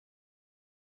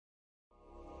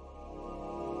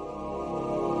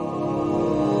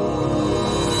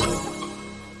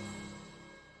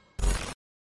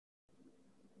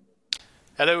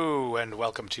Hello and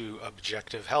welcome to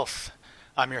Objective Health.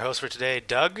 I'm your host for today,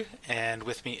 Doug, and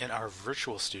with me in our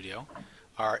virtual studio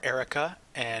are Erica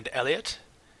and Elliot.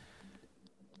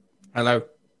 Hello.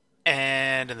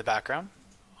 And in the background,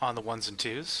 on the ones and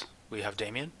twos, we have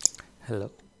Damien.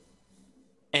 Hello.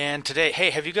 And today,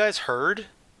 hey, have you guys heard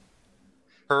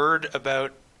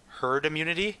about herd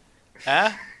immunity?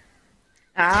 Huh?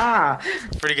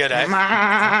 Pretty good,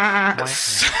 eh?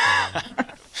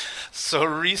 So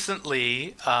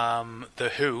recently,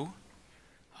 the WHO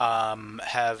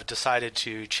have decided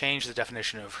to change the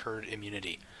definition of herd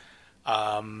immunity.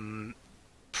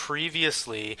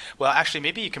 Previously, well, actually,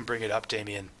 maybe you can bring it up,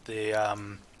 Damien. The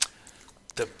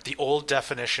old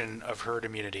definition of herd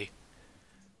immunity.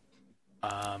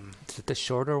 Is it the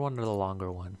shorter one or the longer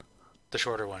one? The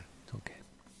shorter one. Okay.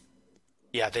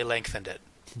 Yeah, they lengthened it.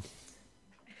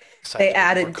 They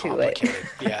added to it.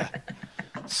 Yeah.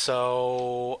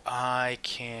 So I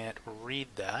can't read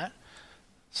that.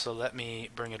 So let me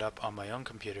bring it up on my own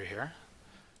computer here.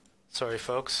 Sorry,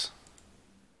 folks.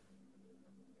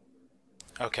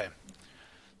 Okay.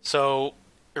 So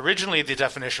originally the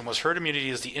definition was herd immunity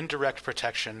is the indirect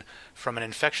protection from an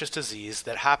infectious disease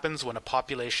that happens when a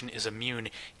population is immune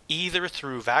either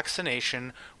through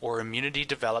vaccination or immunity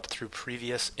developed through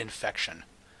previous infection.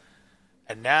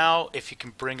 And now, if you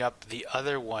can bring up the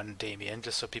other one, Damien,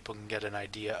 just so people can get an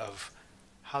idea of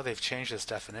how they've changed this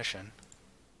definition.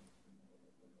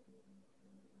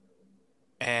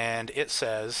 And it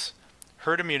says,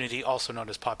 herd immunity, also known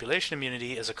as population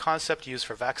immunity, is a concept used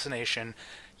for vaccination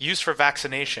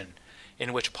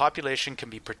in which a population can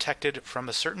be protected from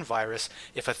a certain virus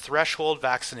if a threshold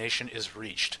vaccination is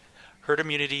reached. Herd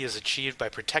immunity is achieved by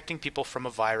protecting people from a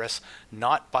virus,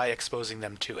 not by exposing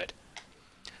them to it.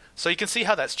 So you can see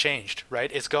how that's changed,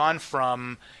 right? It's gone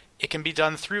from it can be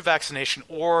done through vaccination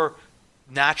or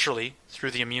naturally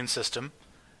through the immune system.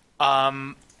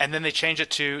 And then they change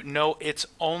it to, no, it's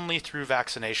only through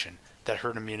vaccination that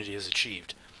herd immunity is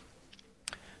achieved.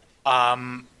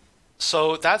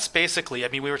 So that's basically, I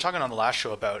mean, we were talking on the last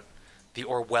show about the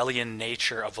Orwellian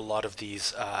nature of a lot of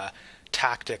these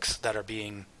tactics that are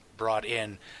being brought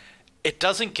in. It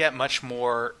doesn't get much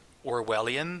more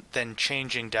Orwellian than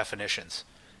changing definitions.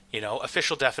 You know,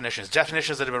 official definitions that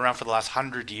have been around for the last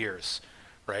 100 years,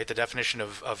 right? The definition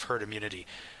of herd immunity.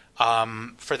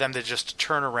 For them to just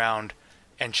turn around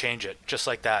and change it, just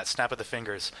like that, snap of the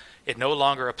fingers. It no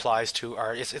longer applies to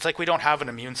our, it's like we don't have an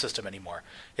immune system anymore.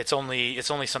 It's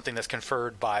only something that's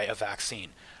conferred by a vaccine,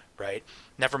 right?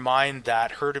 Never mind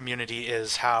that herd immunity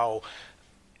is how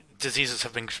diseases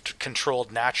have been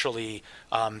controlled naturally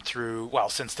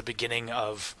since the beginning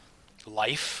of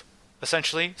life,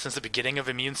 essentially, since the beginning of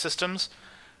immune systems.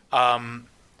 That's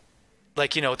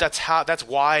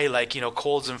why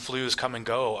colds and flus come and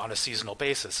go on a seasonal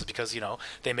basis, because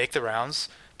they make the rounds.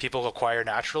 People acquire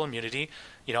natural immunity.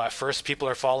 At first people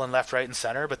are falling left, right, and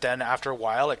center, but then after a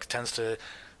while it tends to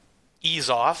ease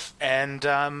off, and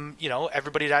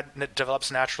everybody that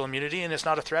develops natural immunity, and it's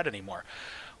not a threat anymore.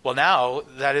 Well, now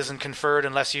that isn't conferred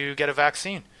unless you get a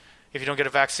vaccine. If you don't get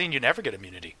a vaccine, you never get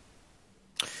immunity.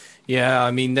 Yeah, I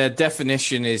mean, their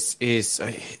definition is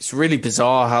it's really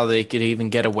bizarre how they could even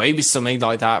get away with something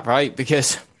like that, right?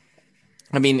 Because,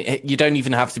 I mean, you don't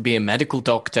even have to be a medical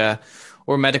doctor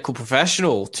or a medical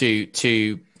professional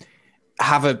to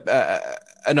have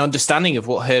an understanding of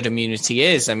what herd immunity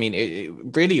is. I mean, it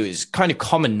really was kind of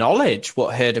common knowledge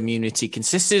what herd immunity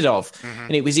consisted of. Mm-hmm.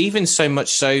 And it was even so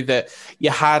much so that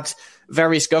you had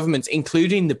various governments,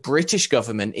 including the British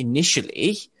government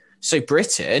initially. So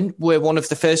Britain were one of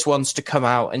the first ones to come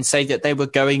out and say that they were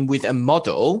going with a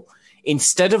model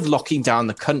instead of locking down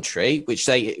the country, which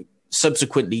they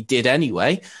subsequently did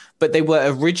anyway. But they were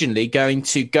originally going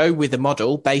to go with a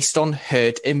model based on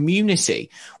herd immunity,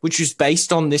 which was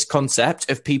based on this concept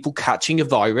of people catching a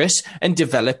virus and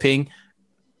developing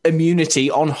immunity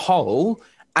on whole,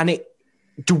 and it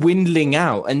dwindling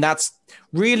out. And that's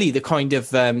really the kind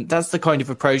of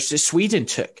approach that Sweden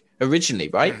took originally,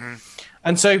 right? Mm-hmm.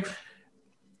 And so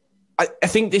I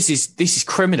think this is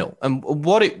criminal. And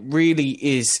what it really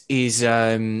is it's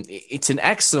an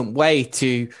excellent way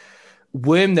to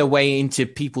worm their way into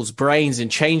people's brains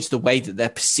and change the way that they're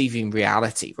perceiving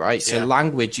reality, right? So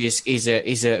language is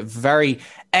a very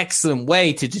excellent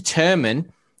way to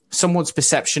determine someone's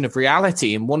perception of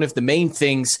reality. And one of the main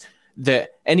things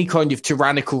that any kind of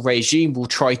tyrannical regime will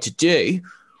try to do,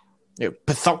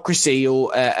 pathocracy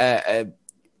or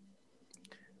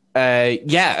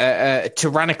a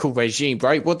tyrannical regime,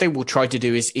 right? What they will try to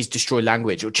do is destroy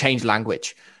language or change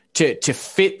language to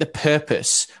fit the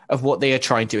purpose of what they are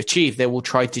trying to achieve. They will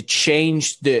try to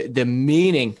change the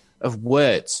meaning of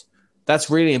words That's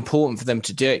really important for them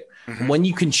to do. And when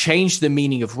you can change the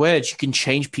meaning of words, you can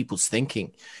change people's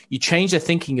thinking. You change their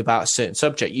thinking about a certain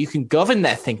subject. You can govern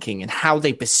their thinking and how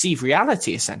they perceive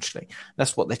reality, essentially.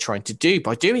 That's what they're trying to do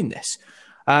by doing this.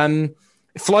 It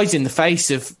flies in the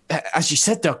face of, as you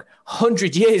said, Doug,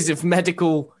 100 years of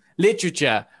medical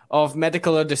literature, of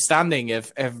medical understanding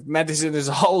of medicine as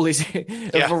a whole, of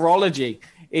virology.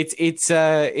 It's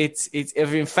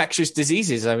of infectious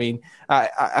diseases. I mean,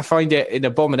 I find it an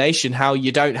abomination how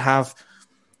you don't have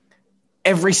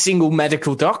every single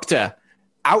medical doctor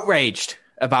outraged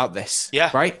about this. Yeah.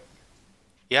 Right?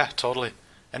 Yeah, totally.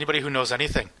 Anybody who knows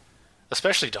anything,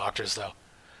 especially doctors, though.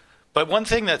 But one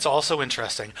thing that's also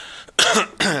interesting,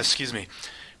 excuse me,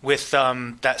 with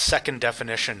that second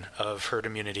definition of herd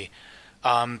immunity,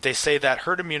 they say that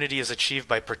herd immunity is achieved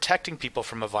by protecting people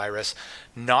from a virus,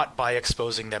 not by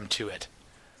exposing them to it.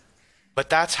 But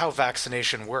that's how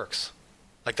vaccination works.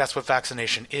 Like, that's what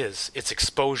vaccination is. It's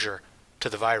exposure to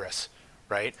the virus,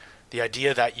 right? The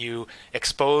idea that you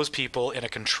expose people in a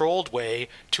controlled way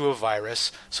to a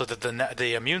virus so that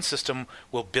the immune system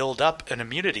will build up an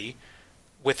immunity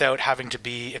without having to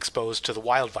be exposed to the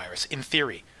wild virus. In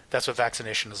theory, that's what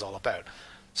vaccination is all about.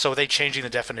 So are they changing the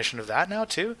definition of that now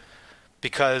too?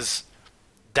 Because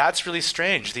that's really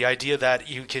strange. The idea that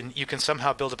you can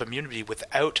somehow build up immunity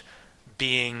without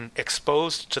being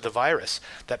exposed to the virus,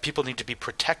 that people need to be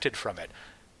protected from it,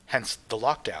 hence the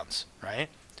lockdowns, right?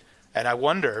 And I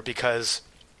wonder, because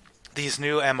these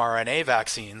new mRNA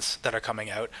vaccines that are coming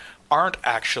out aren't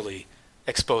actually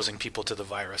exposing people to the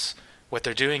virus. What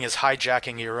they're doing is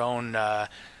hijacking your own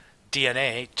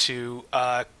DNA to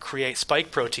create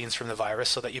spike proteins from the virus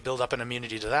so that you build up an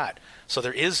immunity to that. So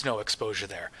there is no exposure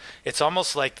there. It's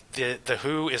almost like the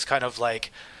WHO is kind of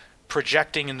like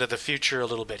projecting into the future a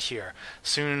little bit here.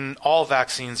 Soon all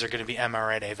vaccines are going to be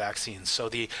mRNA vaccines. So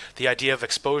the idea of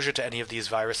exposure to any of these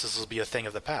viruses will be a thing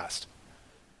of the past.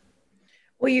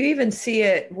 Well, you even see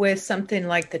it with something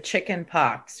like the chicken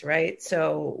pox, right?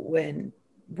 So when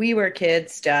we were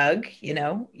kids, Doug, you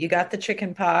got the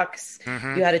chicken pox,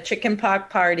 you had a chicken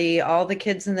pox party, all the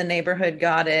kids in the neighborhood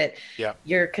got it. Yeah.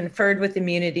 You're conferred with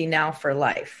immunity now for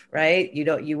life, right?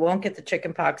 You won't get the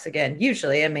chicken pox again.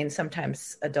 Usually, I mean,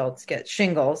 sometimes adults get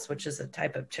shingles, which is a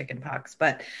type of chicken pox,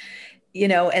 but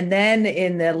and then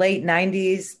in the late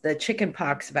 90s, the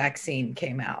chickenpox vaccine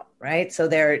came out, right? So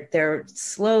they're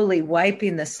slowly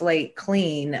wiping the slate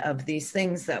clean of these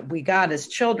things that we got as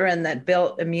children that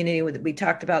built immunity. We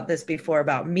talked about this before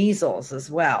about measles as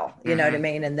well, you know what I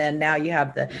mean? And then now you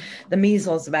have the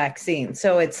measles vaccine.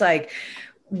 So it's like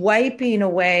wiping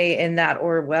away in that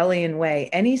Orwellian way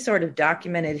any sort of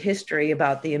documented history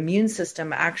about the immune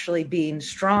system actually being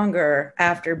stronger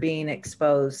after being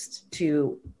exposed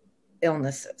to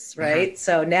illnesses, right?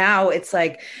 So now it's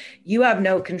like you have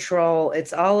no control.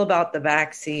 It's all about the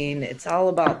vaccine. It's all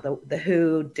about the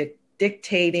WHO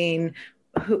dictating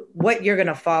what you're going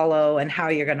to follow and how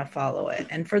you're going to follow it.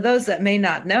 And for those that may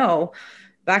not know,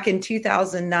 back in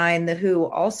 2009, the WHO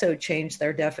also changed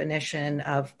their definition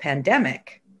of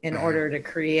pandemic in order to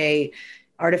create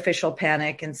artificial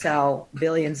panic and sell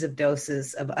billions of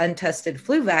doses of untested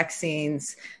flu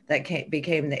vaccines that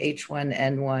became the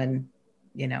H1N1,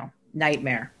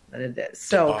 nightmare that it is.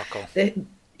 So the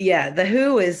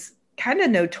WHO is kind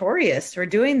of notorious for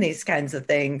doing these kinds of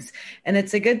things. And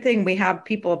it's a good thing we have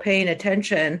people paying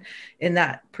attention in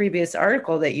that previous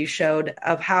article that you showed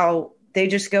of how they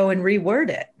just go and reword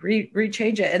it,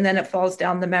 rechange it. And then it falls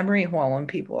down the memory hole and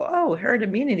people, herd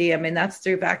immunity. I mean, that's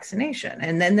through vaccination.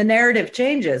 And then the narrative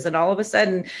changes. And all of a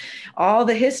sudden, all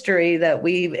the history that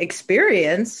we've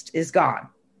experienced is gone.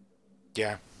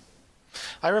 Yeah.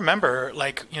 I remember,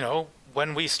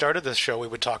 when we started this show, we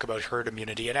would talk about herd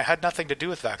immunity, and it had nothing to do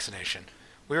with vaccination.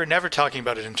 We were never talking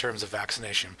about it in terms of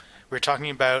vaccination. We were talking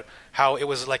about how it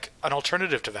was like an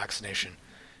alternative to vaccination,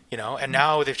 and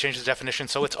now they've changed the definition,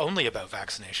 so it's only about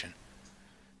vaccination.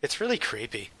 It's really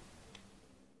creepy.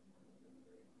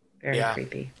 Very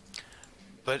creepy.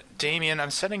 But, Damien,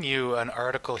 I'm sending you an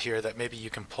article here that maybe you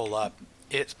can pull up.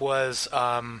 It was...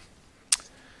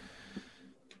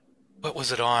 what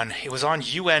was it on? It was on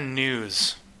UN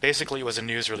News. Basically, it was a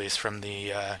news release from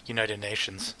the United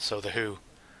Nations, so the WHO,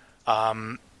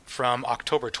 from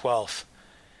October 12th.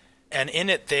 And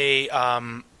in it, they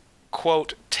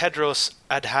quote Tedros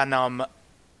Adhanom,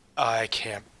 I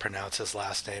can't pronounce his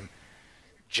last name.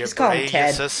 Just call him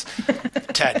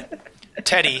Ted.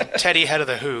 Teddy, head of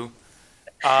the WHO.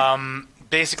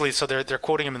 Basically, so they're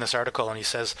quoting him in this article, and he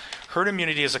says, herd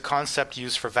immunity is a concept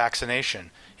used for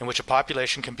vaccination, in which a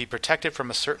population can be protected from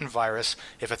a certain virus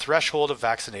if a threshold of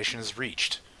vaccination is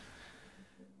reached.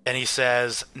 And he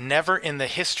says, never in the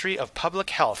history of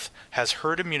public health has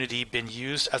herd immunity been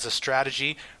used as a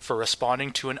strategy for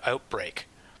responding to an outbreak,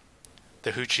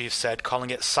 the WHO chief said, calling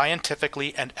it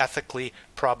scientifically and ethically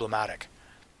problematic.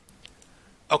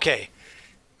 Okay,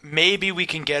 maybe we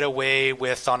can get away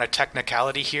with on a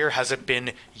technicality here. Has it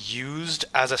been used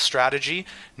as a strategy?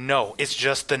 No, it's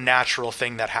just the natural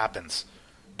thing that happens.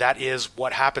 That is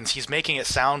what happens. He's making it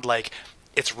sound like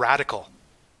it's radical,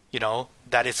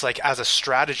 that it's like as a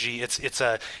strategy, it's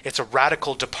a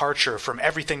radical departure from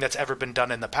everything that's ever been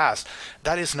done in the past.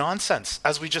 That is nonsense.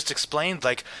 As we just explained,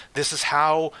 like this is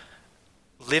how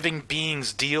living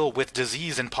beings deal with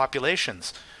disease in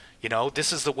populations.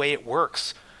 This is the way it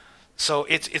works. So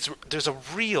there's a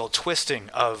real twisting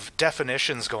of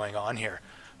definitions going on here.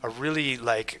 A really,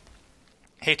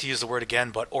 hate to use the word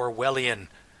again, but Orwellian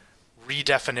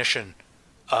redefinition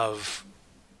of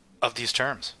these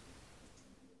terms.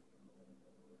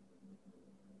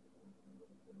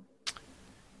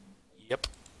 Yep.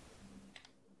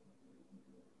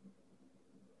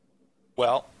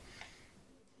 Well,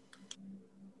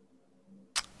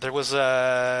 there was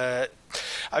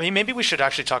maybe we should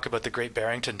actually talk about the Great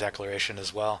Barrington Declaration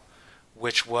as well,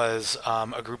 which was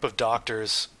a group of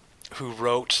doctors who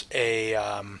wrote a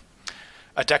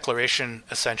declaration,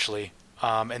 essentially.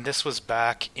 And this was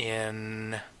back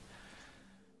in...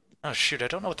 Oh, shoot, I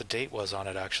don't know what the date was on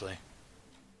it, actually.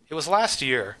 It was last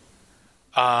year.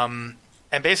 And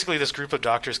basically this group of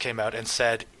doctors came out and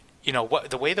said,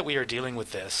 the way that we are dealing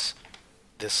with this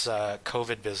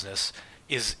COVID business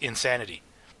is insanity.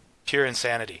 Pure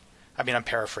insanity. I mean, I'm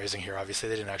paraphrasing here, obviously.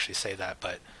 They didn't actually say that,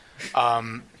 but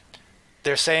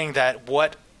they're saying that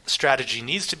what strategy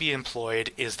needs to be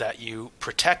employed is that you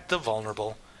protect the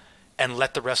vulnerable and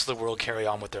let the rest of the world carry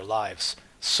on with their lives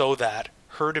so that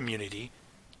herd immunity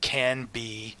can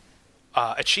be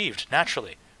achieved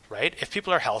naturally, right? If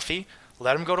people are healthy,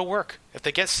 let them go to work. If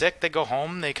they get sick, they go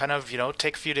home. They kind of,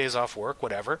 take a few days off work,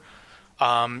 whatever.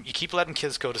 You keep letting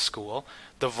kids go to school.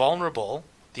 The vulnerable,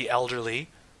 the elderly,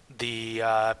 the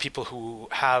people who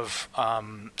have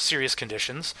serious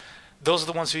conditions, those are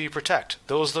the ones who you protect.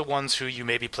 Those are the ones who you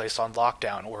maybe place on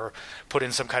lockdown or put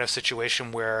in some kind of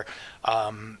situation where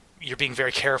you're being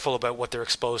very careful about what they're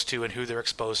exposed to and who they're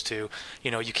exposed to.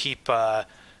 You keep the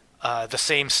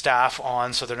same staff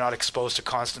on so they're not exposed to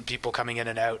constant people coming in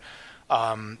and out,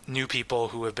 new people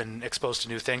who have been exposed to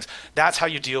new things. That's how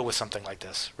you deal with something like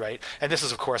this, right? And this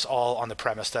is, of course, all on the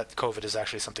premise that COVID is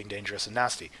actually something dangerous and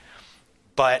nasty.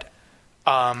 But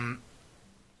that,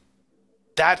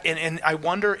 and I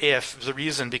wonder if the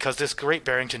reason, because this Great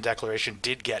Barrington Declaration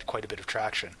did get quite a bit of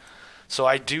traction. So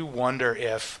I do wonder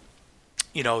if,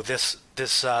 this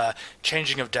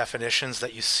changing of definitions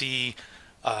that you see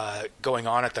going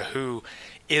on at the WHO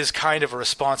is kind of a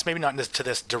response, maybe not to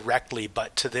this directly,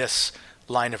 but to this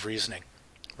line of reasoning,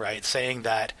 right? Saying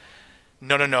that,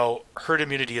 no, herd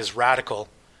immunity is radical,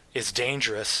 it's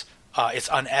dangerous, it's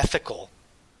unethical.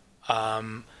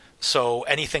 So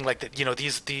anything like that,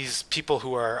 these people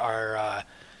who are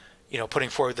putting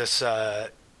forward this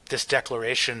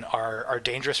declaration are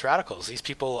dangerous radicals. These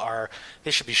people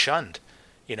they should be shunned.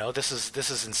 This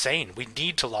is insane. We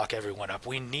need to lock everyone up.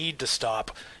 We need to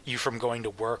stop you from going to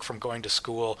work, from going to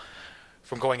school,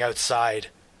 from going outside,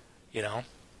 Yeah,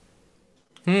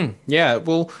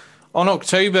 well, on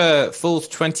October 4th,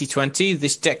 2020,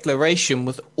 this declaration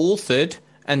was authored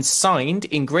and signed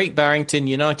in Great Barrington,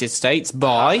 United States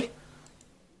by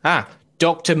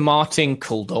Dr. Martin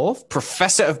Kulldorff,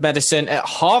 professor of medicine at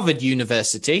Harvard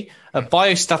University, a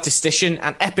biostatistician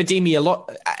and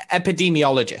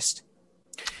epidemiologist.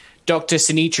 Dr.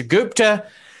 Sinitra Gupta,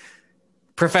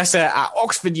 professor at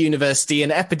Oxford University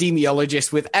and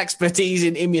epidemiologist with expertise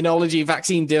in immunology,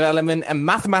 vaccine development, and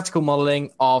mathematical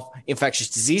modeling of infectious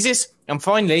diseases. And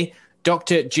finally,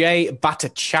 Dr. Jay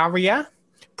Bhattacharya,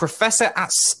 professor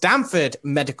at Stanford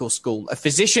Medical School, a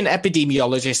physician,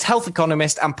 epidemiologist, health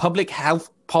economist, and public health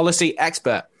policy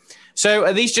expert. So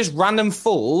are these just random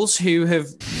fools who have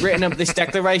written up this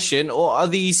declaration, or are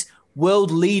these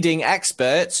world-leading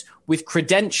experts with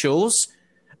credentials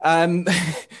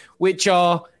which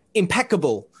are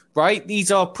impeccable, right?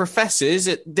 These are professors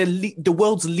at the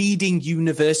world's leading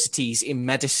universities in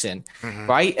medicine,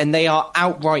 right? And they are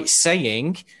outright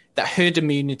saying that herd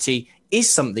immunity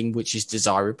is something which is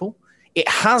desirable. It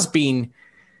has been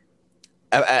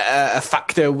a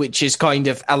factor which has kind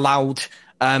of allowed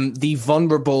the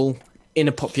vulnerable in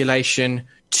a population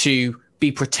to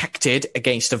be protected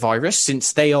against a virus,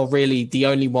 since they are really the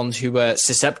only ones who are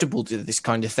susceptible to this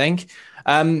kind of thing.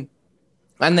 And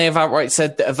they have outright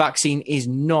said that a vaccine is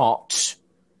not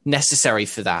necessary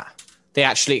for that. They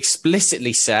actually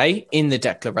explicitly say in the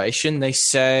declaration, they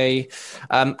say,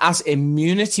 as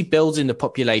immunity builds in the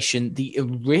population,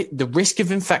 the risk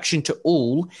of infection to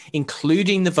all,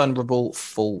 including the vulnerable,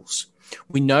 falls.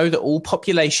 We know that all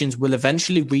populations will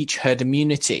eventually reach herd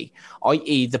immunity,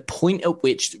 i.e. the point at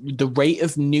which the rate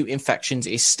of new infections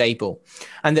is stable,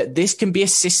 and that this can be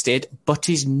assisted but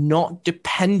is not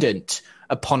dependent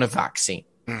upon a vaccine.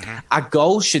 Mm-hmm. Our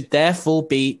goal should therefore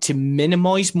be to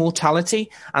minimize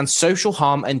mortality and social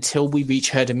harm until we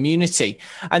reach herd immunity.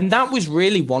 And that was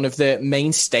really one of the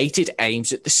main stated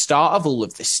aims at the start of all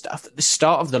of this stuff, at the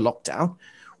start of the lockdown,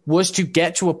 was to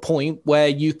get to a point where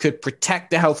you could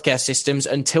protect the healthcare systems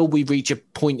until we reach a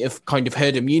point of kind of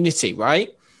herd immunity,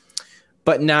 right?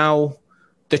 But now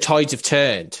the tides have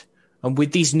turned. And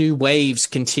with these new waves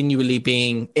continually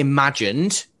being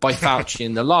imagined by Fauci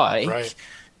and the like, right,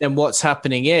 then what's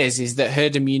happening is that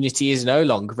herd immunity is no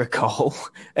longer a goal.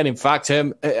 And in fact,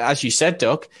 as you said,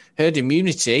 Doug, herd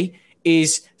immunity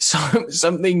is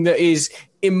something that is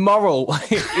immoral,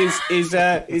 is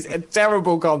a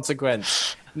terrible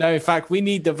consequence. No, in fact, we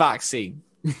need the vaccine,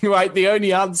 right? The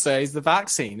only answer is the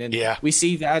vaccine. And we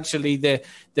see that actually the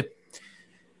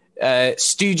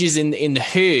stooges in the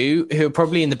who are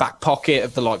probably in the back pocket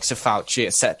of the likes of Fauci,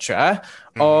 etc.,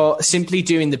 are simply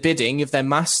doing the bidding of their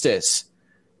masters,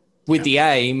 with the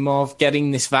aim of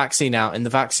getting this vaccine out. And the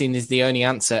vaccine is the only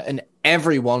answer. And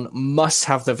everyone must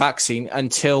have the vaccine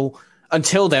until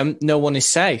then, no one is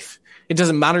safe. It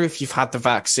doesn't matter if you've had the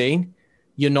vaccine.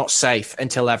 You're not safe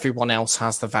until everyone else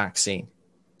has the vaccine.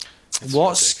 It's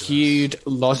what ridiculous. Skewed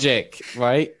logic,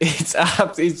 right?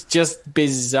 It's just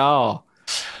bizarre.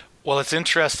 Well, it's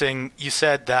interesting. You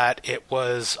said that it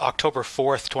was October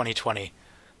 4th, 2020,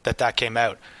 that came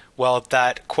out. Well,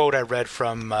 that quote I read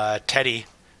from Teddy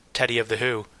of The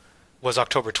Who, was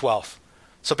October 12th.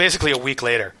 So basically a week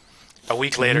later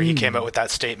he came out with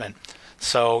that statement.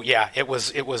 So yeah, it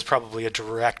was probably a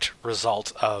direct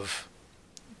result of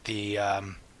the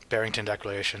Barrington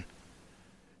Declaration.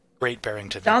 Great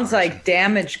Barrington Sounds Declaration. Like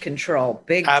damage control,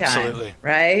 big time. Absolutely.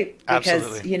 Right? Because,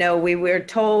 Absolutely. We were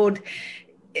told,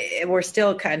 we're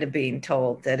still kind of being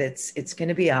told that it's going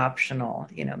to be optional.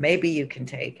 Maybe you can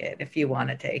take it if you want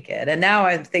to take it. And now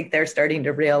I think they're starting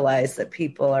to realize that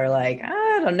people are like,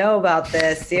 I don't know about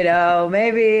this,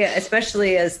 maybe,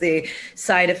 especially as the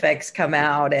side effects come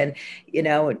out and,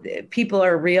 people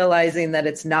are realizing that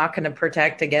it's not going to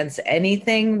protect against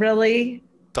anything really.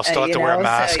 They'll still have to wear a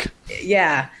mask.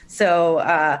 So,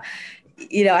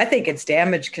 I think it's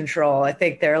damage control. I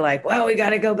think they're like, well, we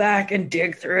got to go back and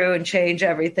dig through and change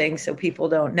everything so people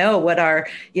don't know what our,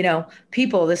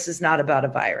 people, this is not about a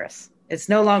virus. It's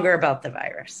no longer about the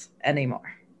virus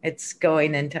anymore. It's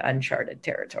going into uncharted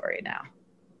territory now.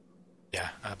 Yeah,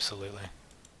 absolutely.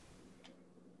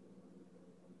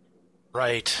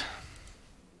 Right.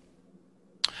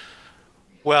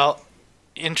 Well,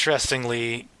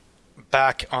 interestingly,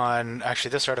 back on,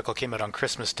 actually this article came out on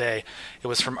Christmas Day. It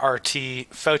was from RT.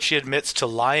 Fauci admits to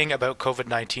lying about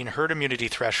COVID-19 herd immunity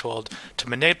threshold to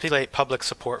manipulate public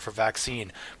support for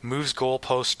vaccine. Moves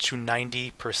goalpost to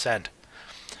 90%.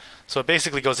 So it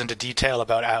basically goes into detail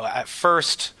about how at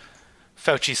first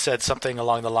Fauci said something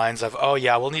along the lines of, oh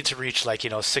yeah, we'll need to reach 60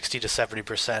 to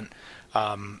 70%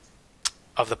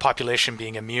 of the population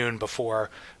being immune before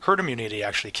herd immunity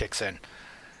actually kicks in.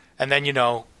 And then,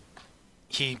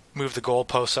 he moved the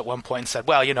goalposts at one point and said,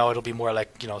 well, it'll be more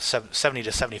like, 70 to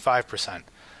 75%.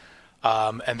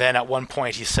 And then at one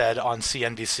point he said on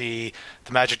CNBC,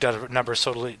 the magic number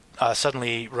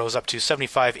suddenly rose up to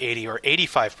 75, 80, or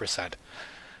 85%.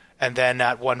 And then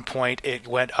at one point it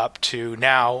went up to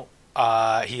now,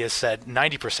 he has said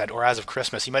 90%, or as of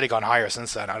Christmas. He might have gone higher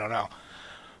since then. I don't know.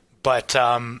 But,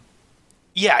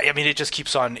 it just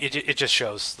keeps on. It just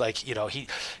shows,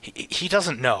 he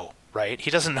doesn't know. Right?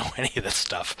 He doesn't know any of this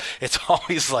stuff. It's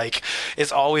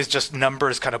always just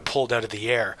numbers kind of pulled out of the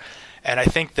air. And I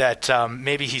think that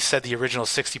maybe he said the original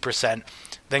 60%,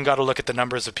 then got to look at the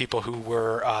numbers of people who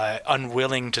were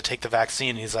unwilling to take the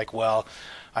vaccine. And he's like, well,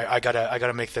 I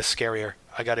gotta make this scarier.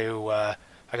 I gotta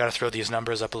throw these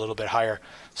numbers up a little bit higher.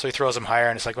 So he throws them higher,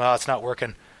 and it's like, well, it's not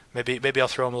working. Maybe I'll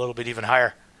throw them a little bit even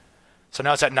higher. So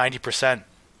now it's at 90%.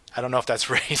 I don't know if that's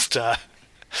raised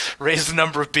the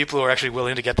number of people who are actually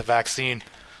willing to get the vaccine.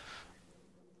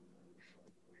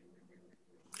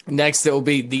 Next, it will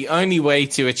be the only way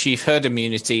to achieve herd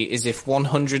immunity is if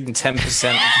 110% of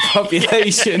the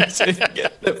population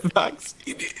get the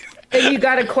vaccine. And you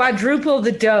got to quadruple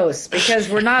the dose because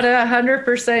we're not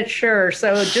 100% sure.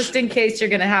 So just in case, you're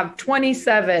going to have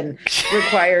 27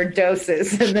 required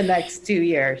doses in the next 2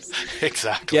 years.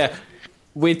 Exactly. Yeah.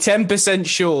 we're 10%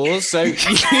 sure, so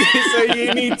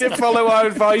you need to follow our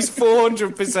advice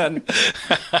 400%.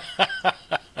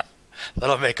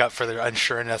 That'll make up for their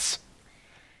unsureness.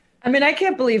 I mean, I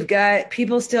can't believe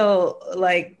people still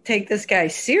like take this guy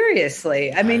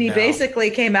seriously. I mean, he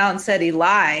basically came out and said he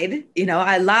lied. You know,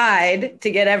 I lied to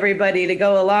get everybody to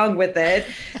go along with it.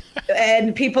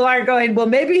 And people aren't going, well,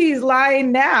 maybe he's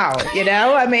lying now. You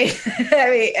know, I mean,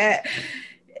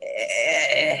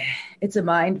 it's a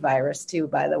mind virus too,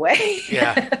 by the way.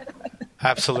 Yeah,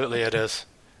 absolutely it is.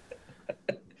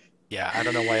 Yeah, I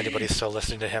don't know why anybody's still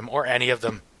listening to him or any of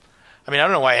them. I mean, I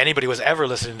don't know why anybody was ever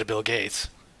listening to Bill Gates.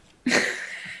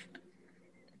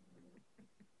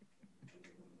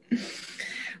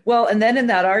 Well, and then in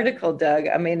that article, Doug,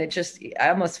 I mean, I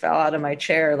almost fell out of my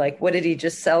chair. Like, what did he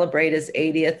just celebrate his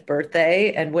 80th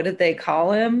birthday? And what did they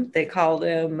call him? They called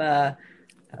him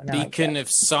beacon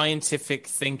of scientific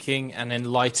thinking and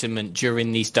enlightenment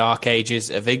during these dark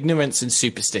ages of ignorance and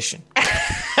superstition.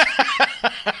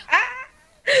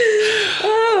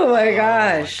 Oh my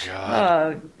gosh.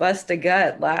 Oh, bust a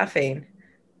gut laughing.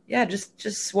 Yeah, just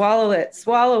swallow it.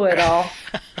 Swallow it all.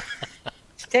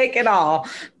 Take it all.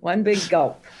 One big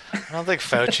gulp. I don't think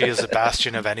Fauci is a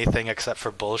bastion of anything except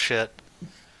for bullshit.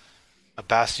 A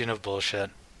bastion of bullshit.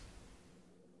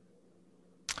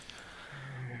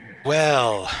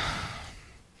 Well,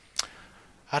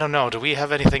 I don't know. Do we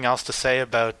have anything else to say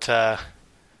about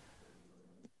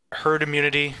herd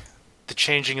immunity, the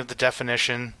changing of the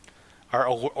definition, our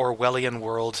Orwellian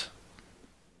world?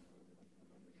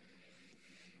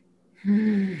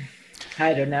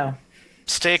 I don't know.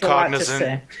 Stay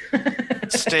cognizant.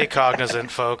 Stay cognizant,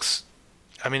 folks.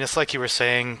 I mean, it's like you were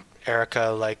saying, Erica,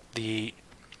 like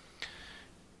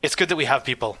it's good that we have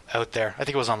people out there. I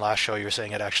think it was on last show you were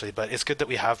saying it actually, but it's good that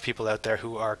we have people out there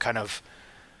who are kind of,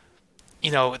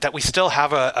 you know, that we still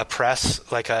have a press,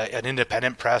 like an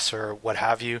independent press or what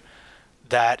have you,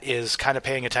 that is kind of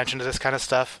paying attention to this kind of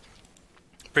stuff,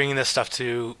 bringing this stuff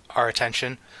to our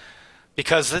attention.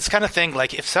 Because this kind of thing,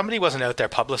 like if somebody wasn't out there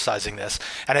publicizing this,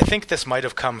 and I think this might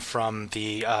have come from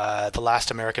the Last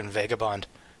American Vagabond,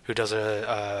 who does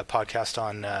a podcast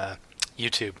on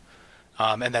YouTube,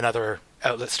 and then other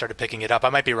outlets started picking it up. I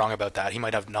might be wrong about that. He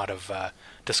might have not have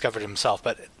discovered it himself,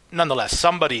 but nonetheless,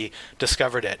 somebody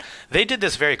discovered it. They did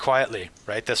this very quietly,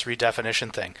 right? This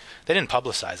redefinition thing. They didn't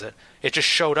publicize it. It just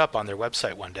showed up on their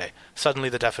website one day. Suddenly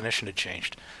the definition had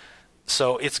changed.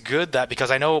 So it's good that, because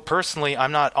I know personally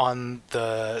I'm not on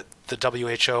the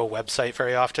WHO website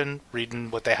very often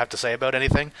reading what they have to say about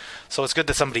anything. So it's good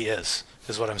that somebody is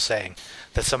what I'm saying.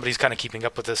 That somebody's kind of keeping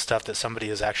up with this stuff, that somebody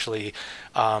is actually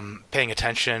paying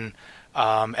attention.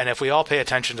 And if we all pay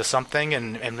attention to something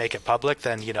and make it public,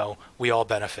 then, you know, we all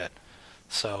benefit.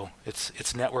 So it's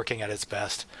networking at its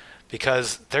best,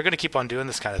 because they're going to keep on doing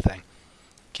this kind of thing.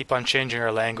 Keep on changing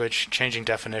our language, changing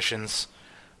definitions,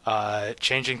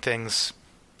 changing things.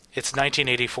 It's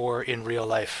 1984 in real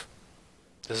life.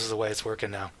 This is the way it's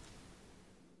working now.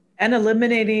 And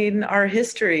eliminating our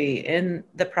history in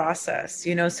the process,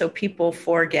 you know, so people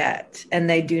forget and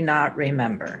they do not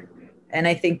remember. And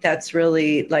I think that's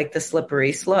really like the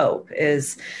slippery slope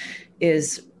is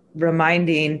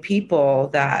reminding people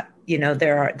that, you know,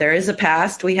 there is a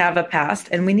past, we have a past,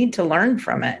 and we need to learn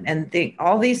from it. And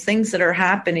all these things that are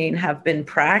happening have been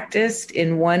practiced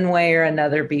in one way or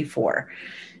another before.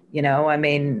 You know, I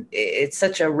mean, it's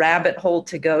such a rabbit hole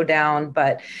to go down,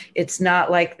 but it's not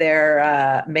like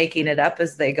they're making it up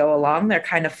as they go along. They're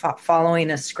kind of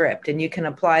following a script, and you can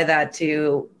apply that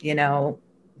to, you know,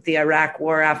 the Iraq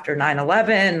war after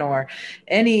 9/11 or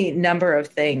any number of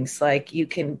things. Like you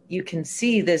can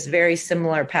see this very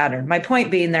similar pattern. My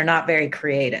point being, they're not very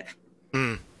creative.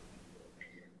 You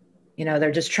know,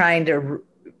 they're just trying to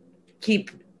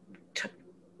keep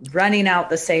running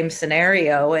out the same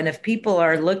scenario. And if people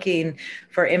are looking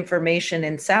for information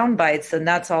in sound bites, then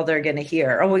that's all they're going to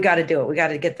hear. Oh, we got to do it. We got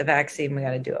to get the vaccine. We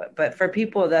got to do it. But for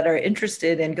people that are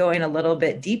interested in going a little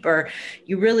bit deeper,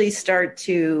 you really start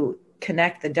to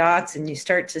connect the dots and you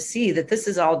start to see that this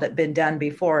has all been done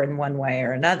before in one way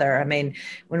or another. I mean,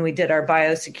 when we did our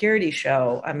biosecurity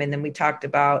show, I mean, then we talked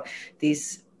about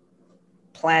these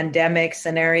plandemic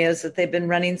scenarios that they've been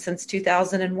running since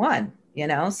 2001. You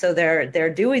know, so they're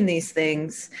doing these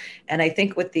things. And I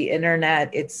think with the internet,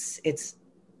 it's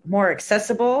more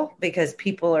accessible because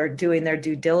people are doing their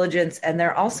due diligence, and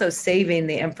they're also saving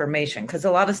the information because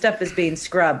a lot of stuff is being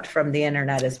scrubbed from the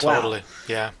internet as well. Totally.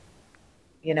 Yeah.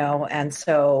 You know, and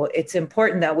so it's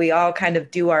important that we all kind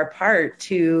of do our part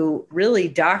to really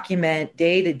document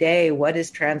day to day what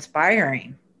is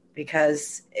transpiring,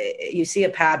 because you see a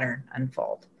pattern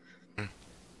unfold.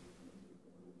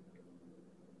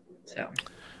 So.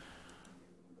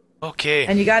 Okay.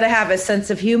 And you got to have a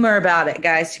sense of humor about it,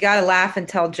 guys. You got to laugh and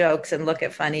tell jokes and look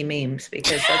at funny memes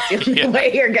because that's the only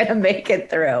way you're going to make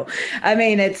it through. I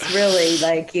mean, it's really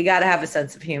like you got to have a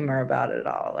sense of humor about it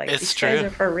all. Like it's these true. guys are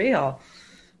for real.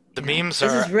 The memes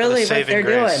this are is really the what they're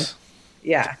grace. doing.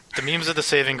 Yeah. The memes are the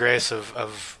saving grace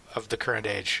of the current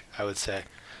age, I would say,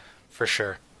 for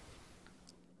sure.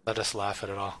 Let us laugh at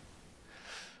it all.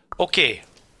 Okay.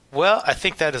 Well, I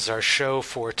think that is our show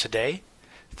for today.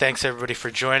 Thanks, everybody,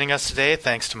 for joining us today.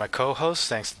 Thanks to my co-host.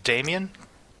 Thanks to Damien.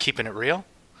 Keeping it real.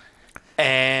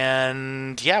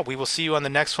 And, yeah, we will see you on the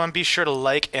next one. Be sure to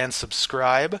like and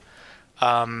subscribe.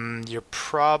 You're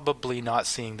probably not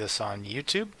seeing this on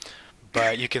YouTube,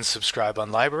 but you can subscribe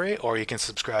on Library or you can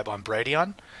subscribe on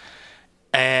Brighteon.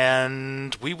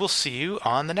 And we will see you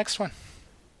on the next one.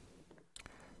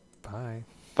 Bye.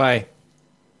 Bye.